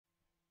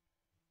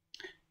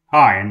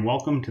Hi, and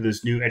welcome to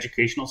this new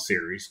educational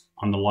series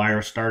on the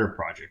Lyra starter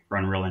project for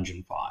Unreal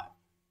Engine 5.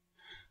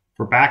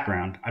 For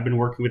background, I've been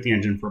working with the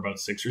engine for about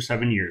 6 or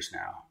 7 years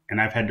now,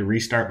 and I've had to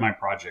restart my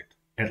project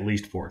at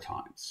least 4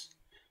 times.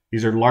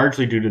 These are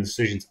largely due to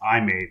decisions I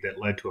made that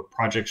led to a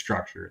project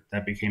structure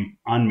that became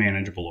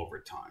unmanageable over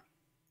time.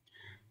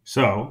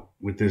 So,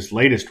 with this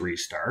latest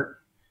restart,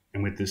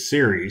 and with this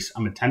series,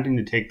 I'm attempting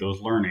to take those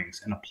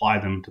learnings and apply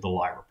them to the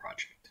Lyra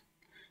project.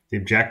 The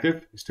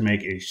objective is to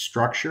make a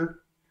structure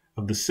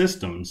of the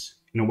systems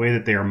in a way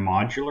that they are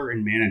modular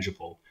and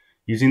manageable,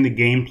 using the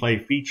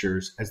gameplay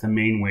features as the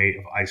main way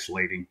of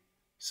isolating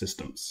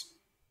systems.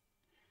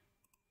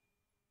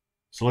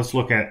 So let's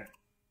look at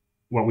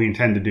what we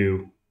intend to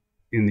do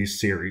in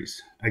this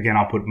series. Again,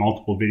 I'll put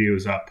multiple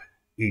videos up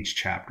each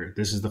chapter.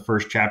 This is the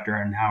first chapter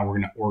on how we're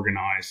going to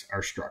organize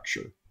our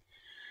structure.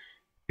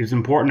 It's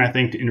important, I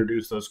think, to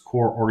introduce those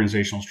core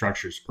organizational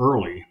structures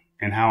early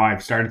and how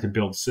I've started to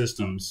build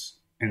systems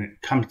and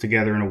it comes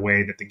together in a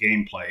way that the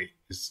gameplay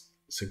is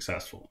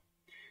successful.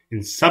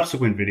 In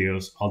subsequent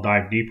videos, I'll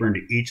dive deeper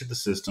into each of the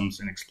systems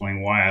and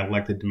explain why I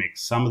elected to make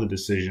some of the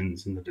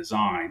decisions in the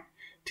design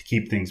to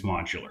keep things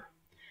modular.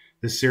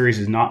 This series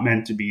is not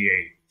meant to be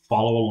a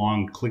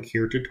follow-along, click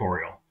here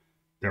tutorial.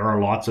 There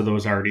are lots of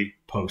those already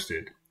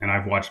posted, and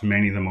I've watched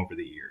many of them over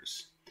the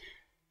years.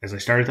 As I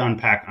started to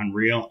unpack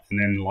Unreal and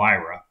then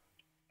Lyra,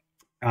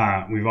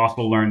 we've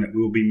also learned that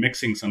we will be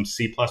mixing some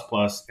C++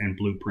 and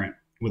Blueprint,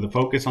 with a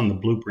focus on the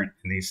Blueprint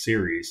in these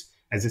series,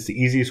 as it's the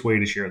easiest way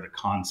to share the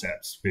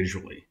concepts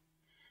visually.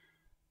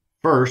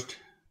 First,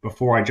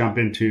 before I jump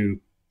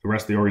into the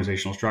rest of the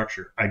organizational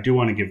structure, I do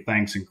want to give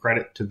thanks and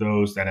credit to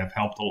those that have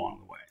helped along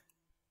the way.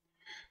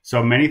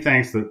 So many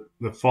thanks to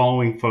the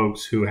following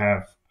folks who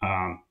have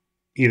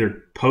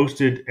either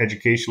posted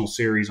educational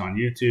series on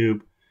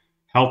YouTube,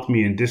 helped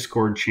me in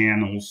Discord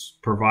channels,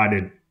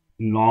 provided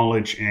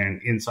knowledge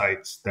and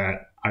insights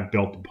that I've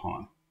built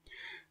upon.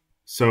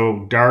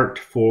 So Dart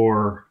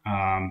for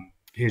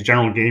his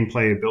general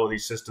gameplay ability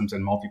systems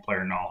and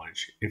multiplayer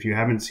knowledge. If you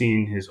haven't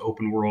seen his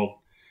open world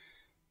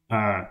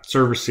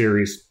server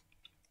series,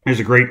 there's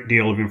a great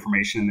deal of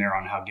information in there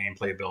on how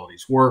gameplay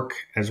abilities work,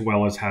 as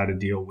well as how to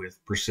deal with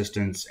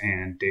persistence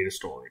and data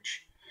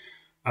storage.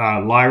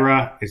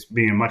 Lyra is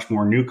being a much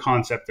more new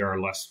concept. There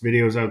are less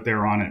videos out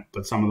there on it,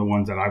 but some of the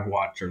ones that I've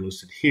watched are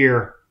listed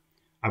here.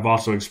 I've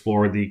also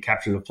explored the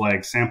Capture the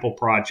Flag sample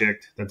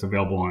project that's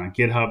available on a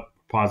GitHub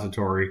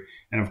repository,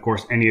 and of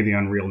course any of the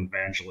Unreal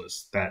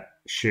evangelists that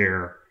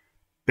share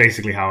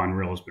basically how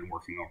Unreal has been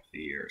working over the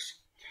years.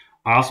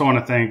 I also want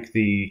to thank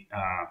the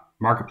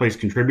Marketplace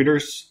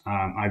contributors.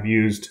 I've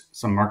used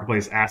some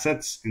Marketplace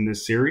assets in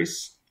this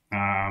series.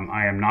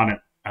 I am not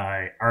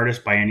an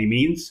artist by any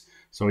means,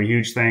 so a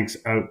huge thanks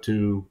out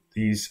to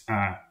these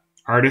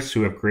artists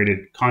who have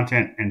created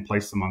content and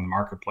placed them on the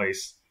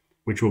Marketplace,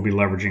 which we'll be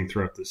leveraging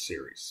throughout this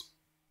series.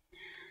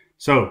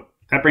 So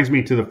that brings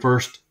me to the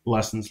first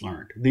lessons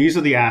learned. These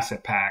are the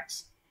asset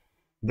packs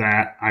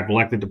that I've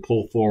elected to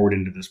pull forward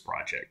into this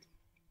project.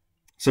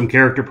 Some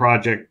character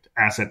project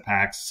asset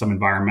packs, some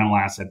environmental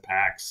asset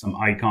packs, some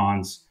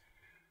icons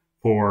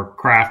for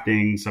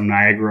crafting, some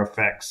Niagara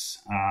effects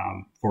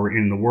for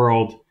in the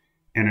world,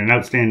 and an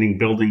outstanding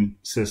building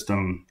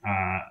system,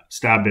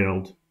 Staba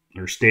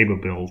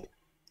build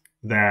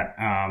that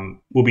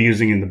we'll be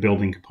using in the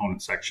building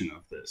component section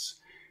of this.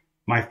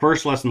 My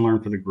first lesson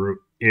learned for the group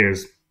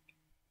is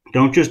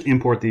don't just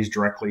import these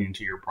directly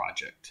into your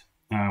project.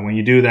 When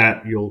you do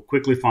that, you'll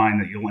quickly find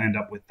that you'll end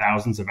up with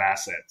thousands of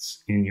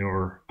assets in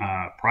your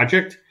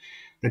project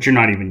that you're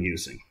not even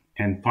using.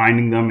 And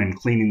finding them and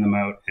cleaning them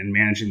out and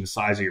managing the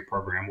size of your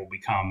program will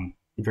become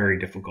very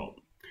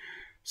difficult.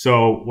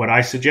 So what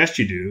I suggest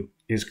you do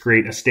is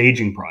create a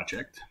staging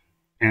project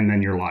and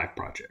then your live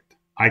project.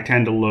 I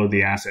tend to load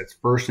the assets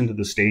first into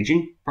the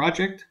staging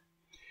project.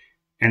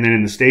 And then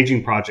in the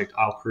staging project,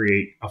 I'll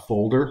create a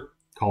folder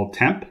called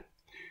temp.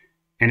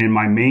 And in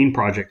my main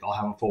project, I'll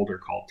have a folder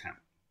called temp.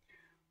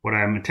 What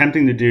I'm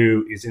attempting to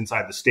do is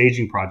inside the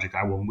staging project,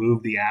 I will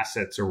move the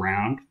assets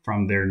around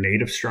from their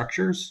native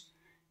structures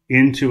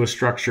into a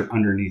structure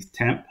underneath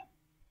temp.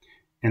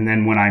 And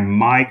then when I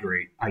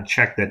migrate, I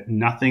check that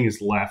nothing is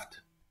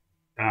left,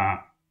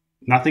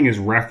 nothing is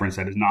referenced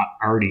that is not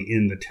already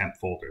in the temp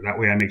folder. That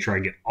way I make sure I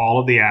get all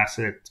of the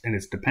assets and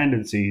its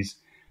dependencies.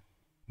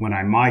 When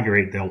I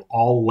migrate, they'll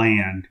all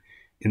land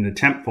in the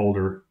temp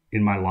folder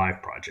in my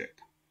live project.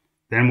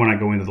 Then when I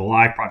go into the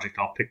live project,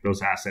 I'll pick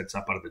those assets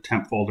up out of the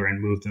temp folder and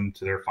move them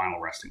to their final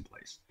resting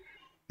place.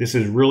 This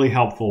is really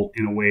helpful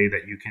in a way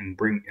that you can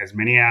bring as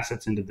many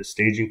assets into the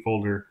staging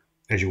folder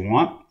as you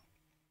want.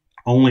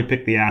 Only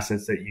pick the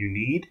assets that you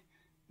need,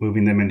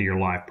 moving them into your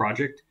live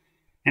project.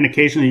 And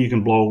occasionally you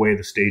can blow away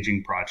the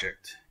staging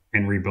project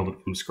and rebuild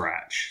it from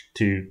scratch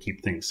to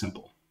keep things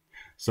simple.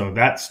 So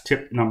that's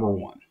tip number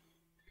 1.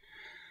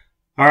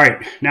 All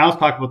right, now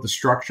let's talk about the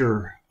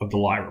structure of the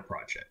Lyra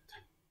project.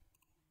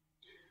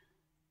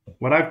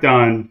 What I've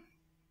done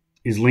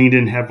is leaned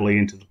in heavily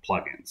into the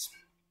plugins.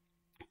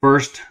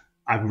 First,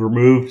 I've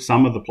removed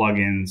some of the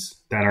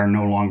plugins that are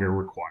no longer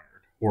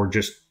required or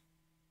just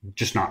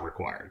just not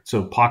required.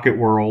 So pocket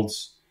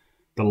worlds,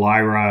 the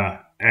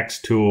Lyra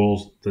X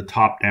tools, the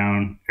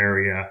top-down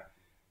area,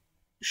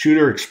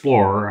 shooter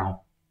explorer,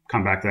 I'll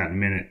come back to that in a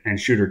minute, and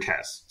shooter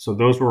test. So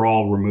those were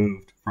all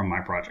removed from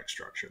my project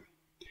structure.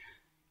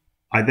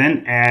 I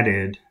then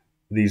added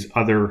these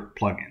other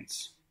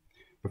plugins.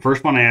 The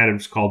first one I added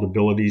was called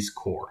Abilities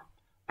Core.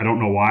 I don't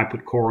know why I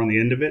put core on the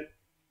end of it,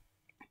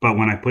 but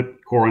when I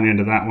put core on the end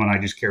of that one, I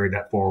just carried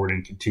that forward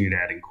and continued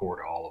adding core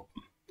to all of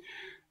them.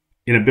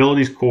 In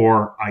Abilities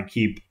Core, I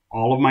keep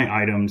all of my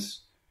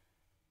items,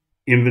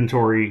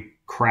 inventory,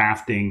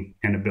 crafting,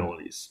 and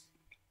abilities.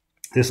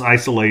 This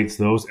isolates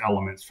those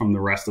elements from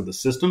the rest of the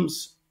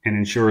systems and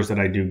ensures that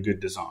I do good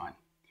design.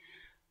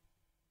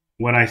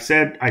 When I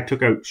said I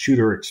took out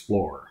Shooter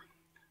Explorer,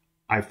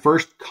 I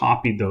first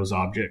copied those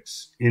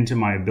objects into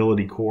my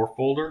Ability Core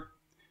folder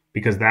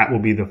because that will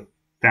be the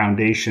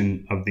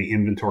foundation of the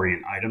inventory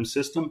and item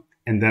system.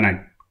 And then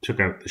I took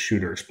out the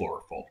Shooter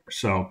Explorer folder.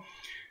 So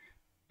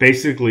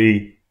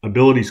basically,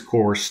 Abilities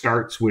Core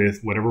starts with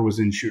whatever was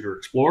in Shooter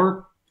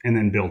Explorer and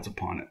then builds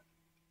upon it.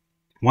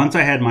 Once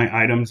I had my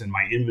items and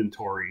my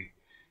inventory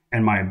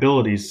and my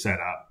abilities set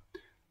up,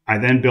 I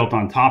then built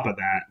on top of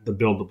that the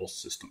buildable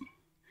system.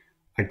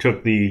 I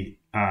took the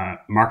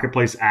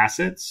marketplace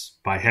assets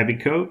by Heavy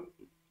Coat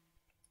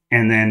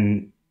and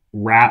then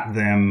wrapped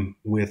them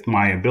with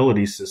my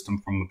ability system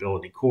from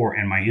Ability Core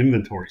and my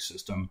inventory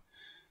system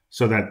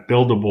so that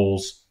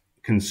buildables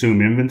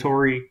consume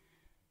inventory,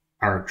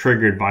 are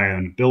triggered by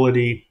an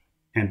ability,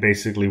 and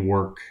basically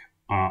work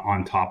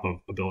on top of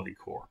Ability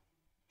Core.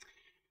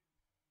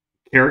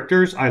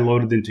 Characters I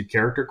loaded into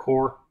Character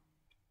Core.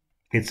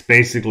 It's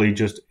basically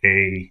just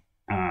a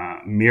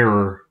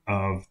mirror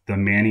of the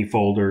Manny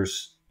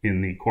folders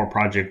in the core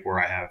project where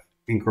I have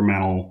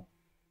incremental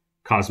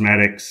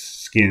cosmetics,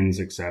 skins,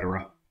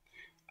 etc.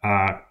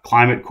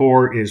 Climate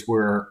Core is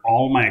where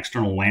all my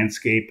external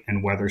landscape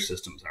and weather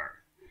systems are.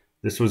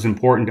 This was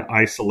important to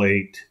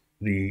isolate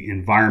the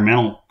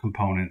environmental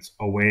components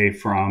away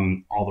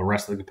from all the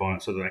rest of the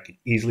components so that I could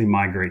easily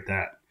migrate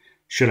that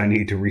should I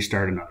need to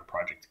restart another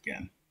project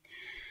again.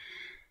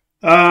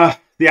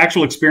 The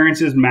actual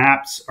experiences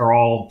maps are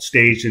all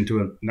staged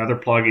into another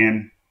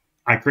plugin.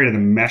 I created a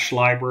mesh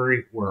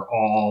library where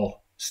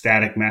all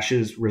static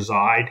meshes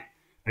reside.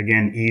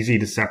 Again, easy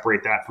to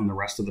separate that from the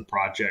rest of the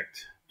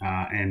project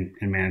and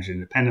manage it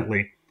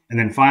independently. And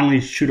then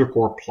finally, Shooter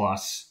Core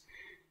Plus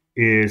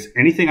is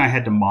anything I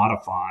had to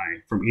modify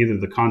from either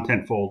the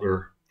content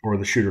folder or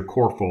the Shooter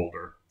Core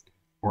folder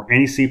or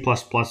any C++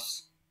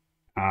 classes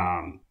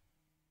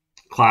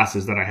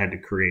that I had to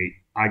create.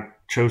 I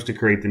chose to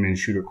create them in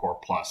Shooter Core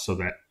Plus so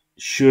that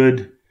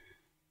should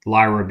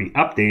Lyra be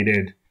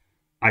updated,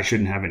 I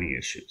shouldn't have any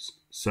issues.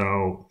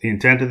 So the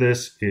intent of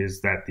this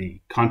is that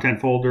the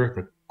content folder,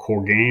 the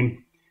core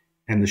game,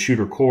 and the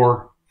Shooter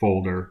Core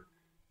folder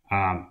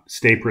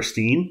stay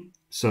pristine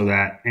so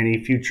that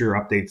any future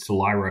updates to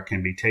Lyra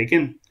can be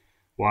taken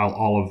while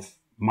all of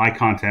my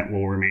content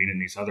will remain in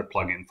these other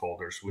plugin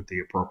folders with the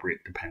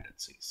appropriate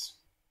dependencies.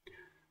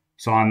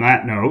 So on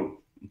that note,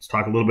 let's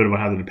talk a little bit about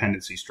how the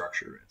dependency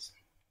structure is.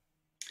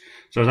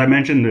 So as I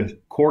mentioned, the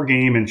core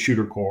game and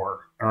Shooter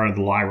Core are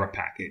the Lyra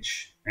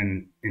package,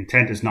 and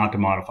intent is not to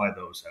modify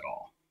those at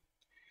all.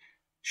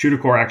 Shooter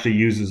Core actually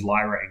uses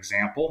Lyra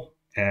example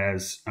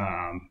as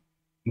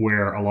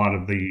where a lot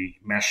of the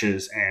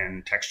meshes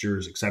and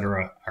textures,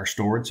 etc., are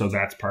stored. So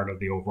that's part of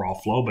the overall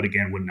flow, but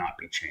again, would not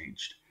be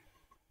changed.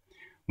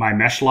 My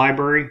mesh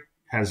library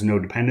has no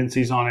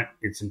dependencies on it.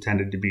 It's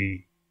intended to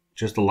be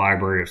just a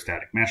library of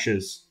static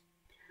meshes.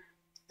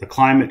 The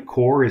climate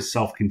core is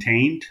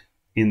self-contained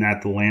in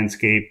that the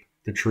landscape,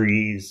 the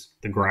trees,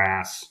 the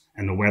grass,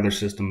 and the weather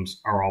systems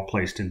are all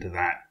placed into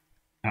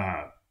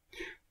that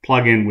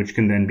plugin, which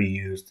can then be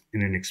used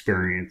in an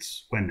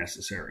experience when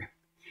necessary.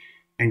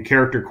 And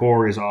character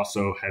core is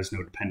also has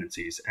no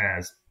dependencies,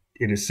 as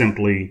it is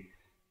simply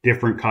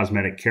different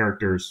cosmetic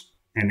characters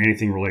and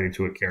anything related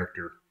to a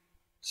character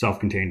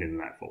self-contained in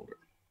that folder.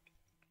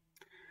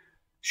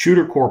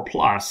 Shooter Core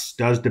Plus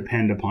does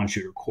depend upon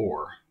Shooter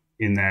Core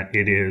in that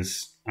it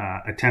is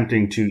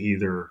attempting to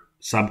either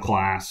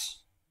subclass,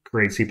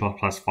 create C++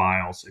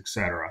 files,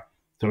 etc.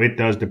 So it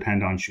does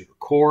depend on Shooter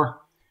Core,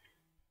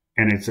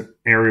 and it's an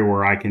area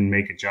where I can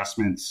make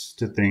adjustments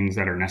to things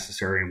that are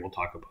necessary, and we'll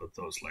talk about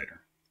those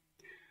later.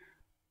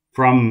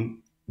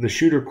 From the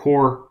Shooter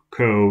Core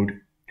code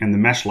and the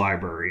mesh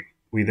library,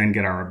 we then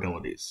get our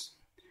abilities.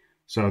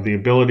 So the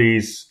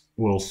abilities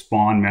will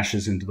spawn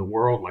meshes into the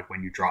world, like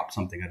when you drop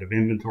something out of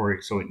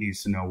inventory, so it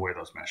needs to know where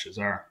those meshes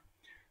are.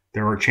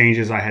 There are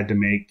changes I had to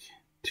make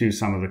to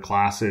some of the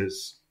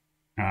classes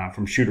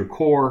from Shooter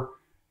Core,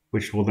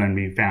 which will then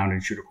be found in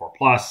Shooter Core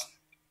Plus,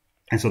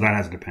 and so that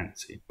has a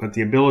dependency. But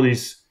the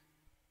abilities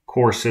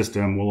core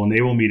system will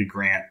enable me to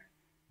grant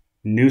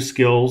new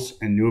skills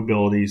and new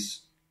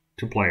abilities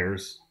to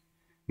players,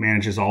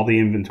 manages all the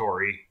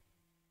inventory,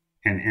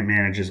 and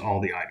manages all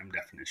the item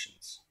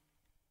definitions.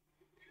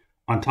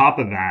 On top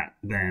of that,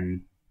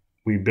 then,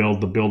 we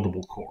build the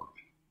buildable core.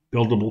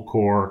 Buildable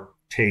core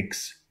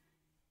takes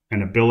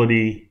an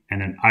ability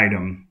and an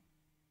item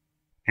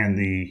and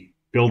the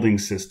building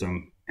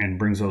system, and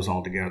brings those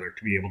all together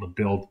to be able to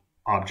build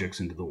objects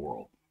into the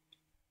world.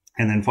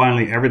 And then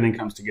finally, everything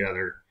comes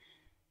together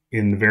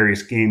in the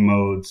various game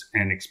modes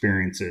and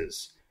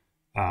experiences,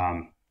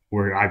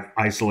 where I've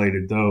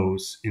isolated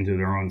those into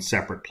their own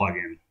separate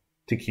plugin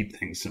to keep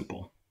things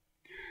simple.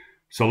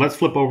 So let's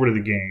flip over to the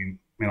game,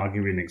 and I'll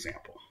give you an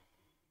example.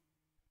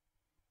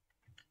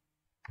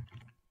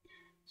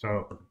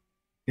 So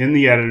in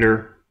the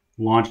editor,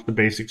 launch the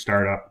basic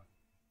startup,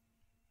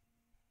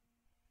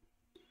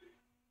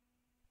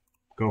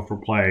 go for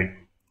play,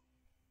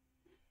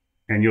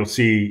 and you'll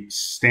see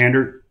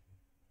standard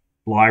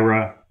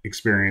Lyra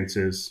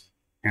experiences,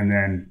 and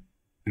then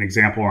an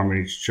example where I'm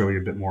going to show you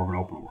a bit more of an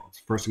open world.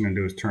 So first thing I'm going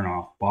to do is turn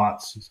off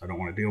bots, since I don't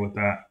want to deal with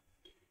that.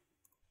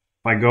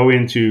 If I go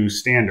into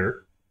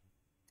standard,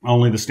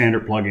 only the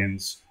standard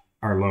plugins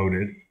are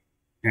loaded,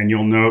 and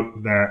you'll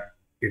note that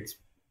it's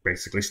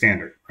basically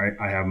standard, right?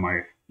 I have my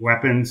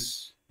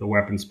weapons, the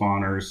weapon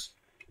spawners,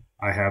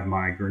 I have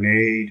my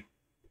grenade,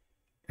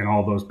 and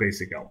all those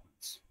basic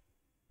elements,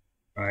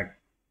 right?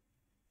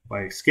 If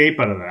I escape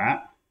out of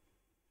that,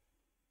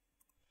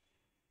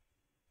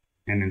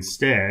 and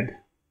instead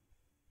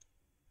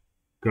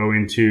go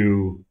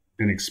into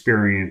an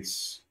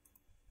experience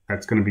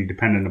that's going to be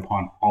dependent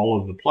upon all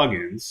of the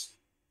plugins,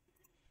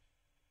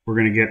 we're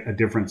going to get a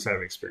different set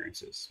of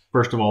experiences.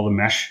 First of all, the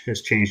mesh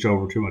has changed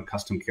over to a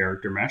custom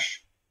character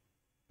mesh.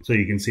 So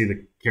you can see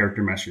the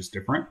character mesh is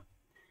different.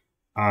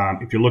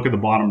 If you look at the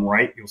bottom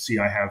right, you'll see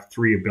I have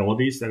 3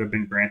 abilities that have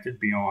been granted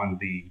beyond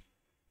the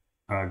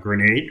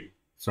grenade.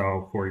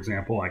 So for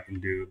example, I can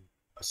do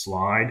a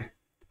slide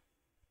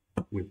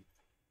with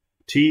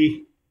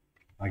T.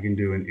 I can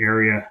do an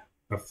area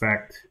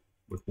effect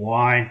with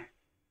Y.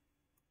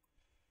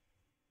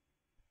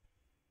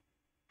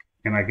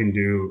 And I can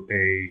do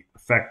a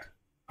effect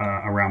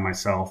around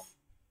myself,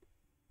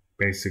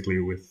 basically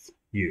with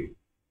U.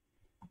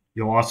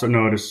 You'll also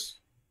notice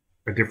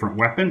a different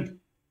weapon.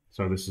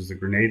 So this is a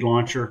grenade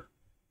launcher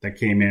that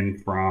came in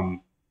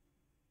from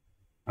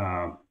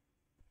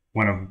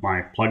one of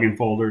my plugin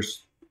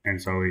folders. And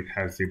so it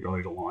has the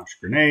ability to launch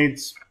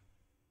grenades.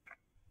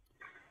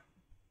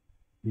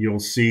 You'll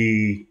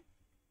see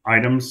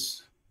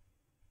items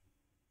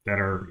that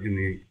are in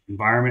the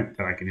environment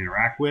that I can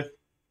interact with.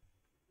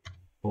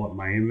 Pull up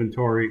my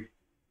inventory,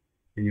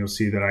 and you'll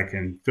see that I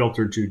can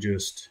filter to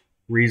just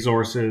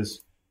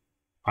resources,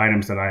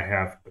 items that I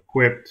have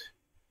equipped,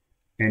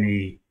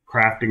 any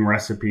crafting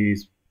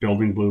recipes,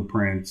 building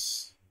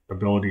blueprints,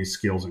 abilities,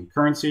 skills, and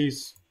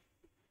currencies.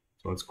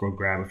 So let's go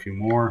grab a few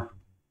more.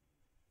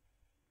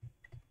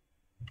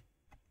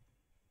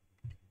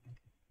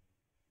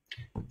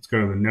 Let's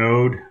go to the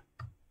node,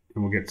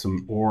 and we'll get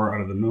some ore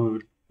out of the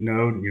node.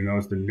 You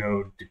notice the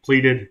node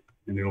depleted,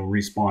 and it'll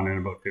respawn in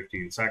about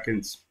 15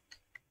 seconds.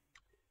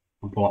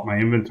 I'll pull up my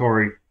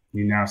inventory.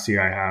 You now see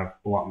I have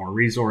a lot more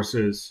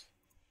resources.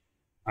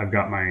 I've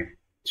got my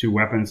 2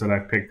 weapons that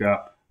I've picked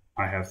up.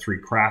 I have 3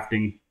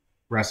 crafting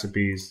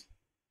recipes.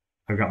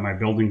 I've got my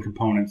building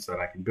components that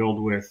I can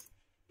build with.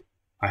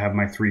 I have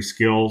my 3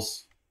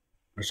 skills,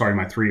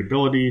 my 3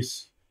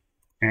 abilities.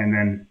 And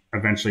then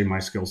eventually my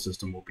skill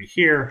system will be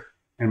here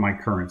and my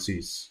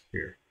currencies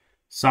here.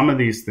 Some of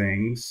these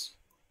things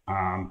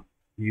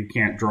you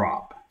can't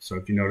drop. So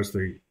if you notice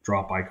the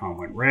drop icon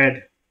went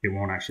red, it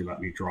won't actually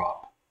let me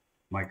drop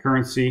my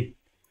currency.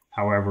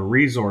 However,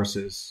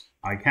 resources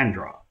I can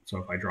drop. So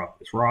if I drop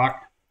this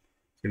rock,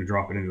 it's going to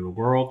drop it into the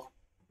world.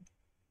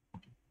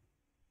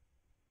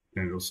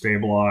 Then it'll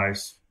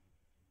stabilize.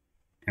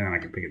 And then I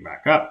can pick it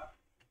back up.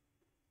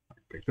 I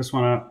can pick this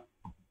one up.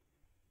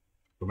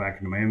 Go back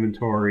into my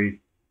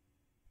inventory.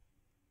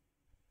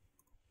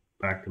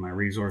 Back to my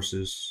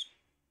resources.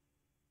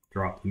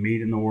 Drop the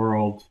meat in the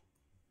world.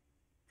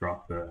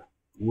 Drop the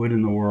wood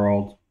in the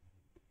world.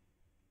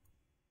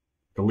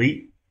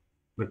 Delete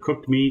the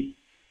cooked meat.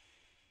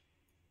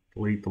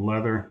 Delete the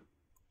leather.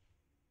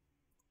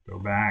 Go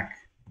back.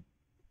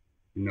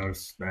 You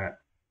notice that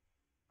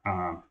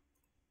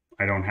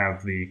I don't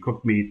have the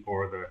cooked meat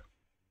or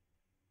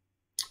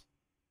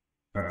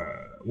the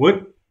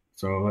wood.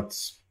 So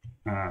let's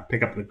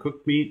pick up the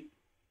cooked meat.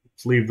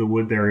 Let's leave the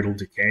wood there. It'll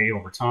decay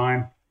over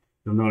time.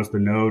 You'll notice the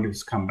node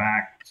has come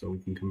back. So we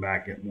can come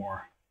back, get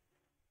more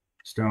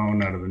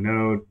stone out of the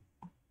node.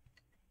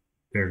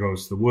 There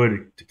goes the wood.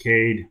 It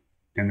decayed.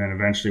 And then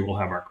eventually we'll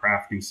have our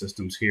crafting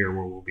systems here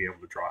where we'll be able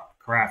to drop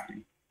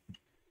crafting.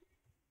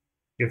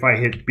 If I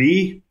hit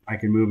B, I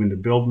can move into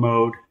build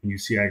mode. And you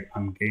see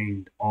I'm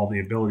gained all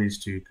the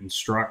abilities to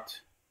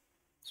construct.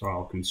 So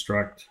I'll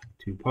construct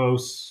 2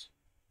 posts.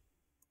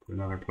 Put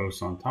another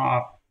post on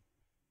top.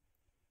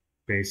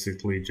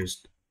 Basically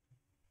just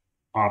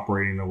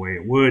operating the way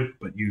it would,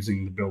 but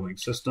using the building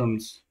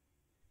systems.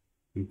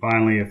 And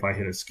finally, if I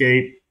hit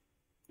escape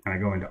and I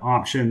go into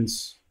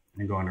options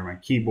and go under my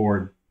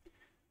keyboard,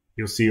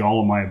 you'll see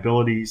all of my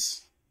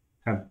abilities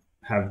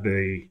have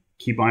the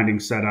key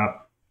binding set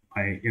up.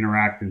 I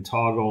interact and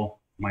toggle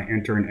my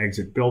enter and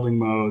exit building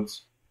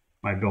modes,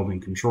 my building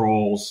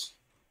controls,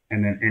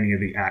 and then any of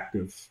the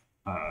active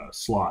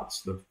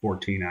slots, the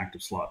 14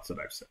 active slots that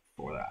I've set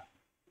for that.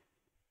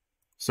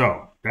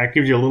 So that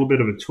gives you a little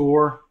bit of a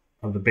tour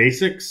of the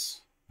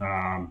basics.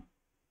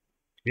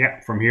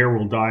 Yeah, from here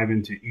we'll dive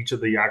into each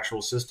of the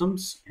actual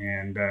systems,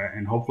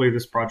 and hopefully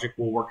this project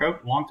will work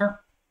out long term.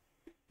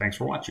 Thanks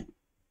for watching.